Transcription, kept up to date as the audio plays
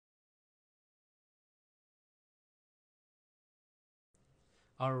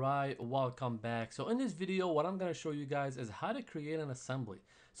Alright, welcome back. So in this video, what I'm going to show you guys is how to create an assembly.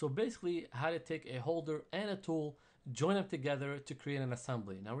 So basically how to take a holder and a tool, join them together to create an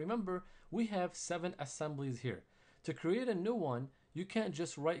assembly. Now remember, we have 7 assemblies here. To create a new one, you can't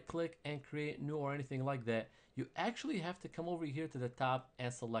just right click and create new or anything like that. You actually have to come over here to the top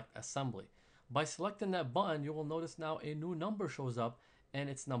and select assembly. By selecting that button, you will notice now a new number shows up and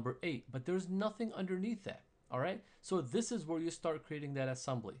it's number 8, but there's nothing underneath that. All right, so this is where you start creating that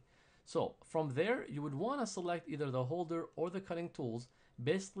assembly. So from there, you would want to select either the holder or the cutting tools.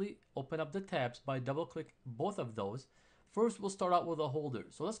 Basically, open up the tabs by double click both of those. First, we'll start out with a holder.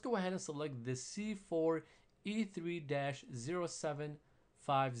 So let's go ahead and select the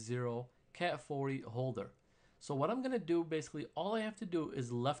C4E3-0750 Cat 40 holder. So what I'm going to do, basically, all I have to do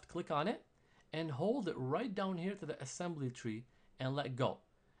is left click on it and hold it right down here to the assembly tree and let go.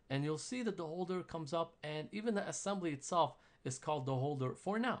 And you'll see that the holder comes up, and even the assembly itself is called the holder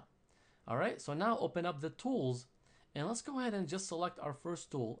for now. All right, so now open up the tools and let's go ahead and just select our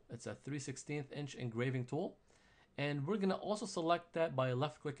first tool. It's a 3/16 inch engraving tool. And we're gonna also select that by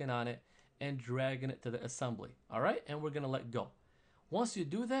left clicking on it and dragging it to the assembly. All right, and we're gonna let go. Once you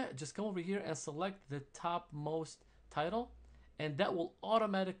do that, just come over here and select the topmost title, and that will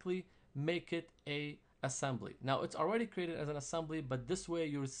automatically make it a assembly. Now it's already created as an assembly, but this way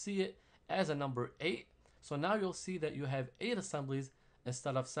you'll see it as a number 8. So now you'll see that you have 8 assemblies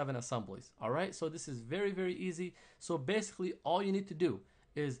instead of 7 assemblies. All right, so this is very easy. So basically all you need to do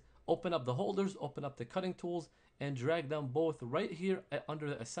is open up the holders, open up the cutting tools, and drag them both right here under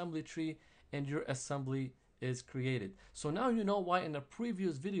the assembly tree, and your assembly is created. So now you know why in the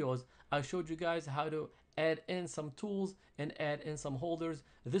previous videos I showed you guys how to add in some tools and add in some holders.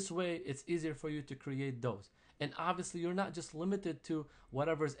 This way it's easier for you to create those. And obviously you're not just limited to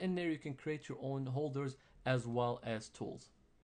whatever's in there, you can create your own holders as well as tools.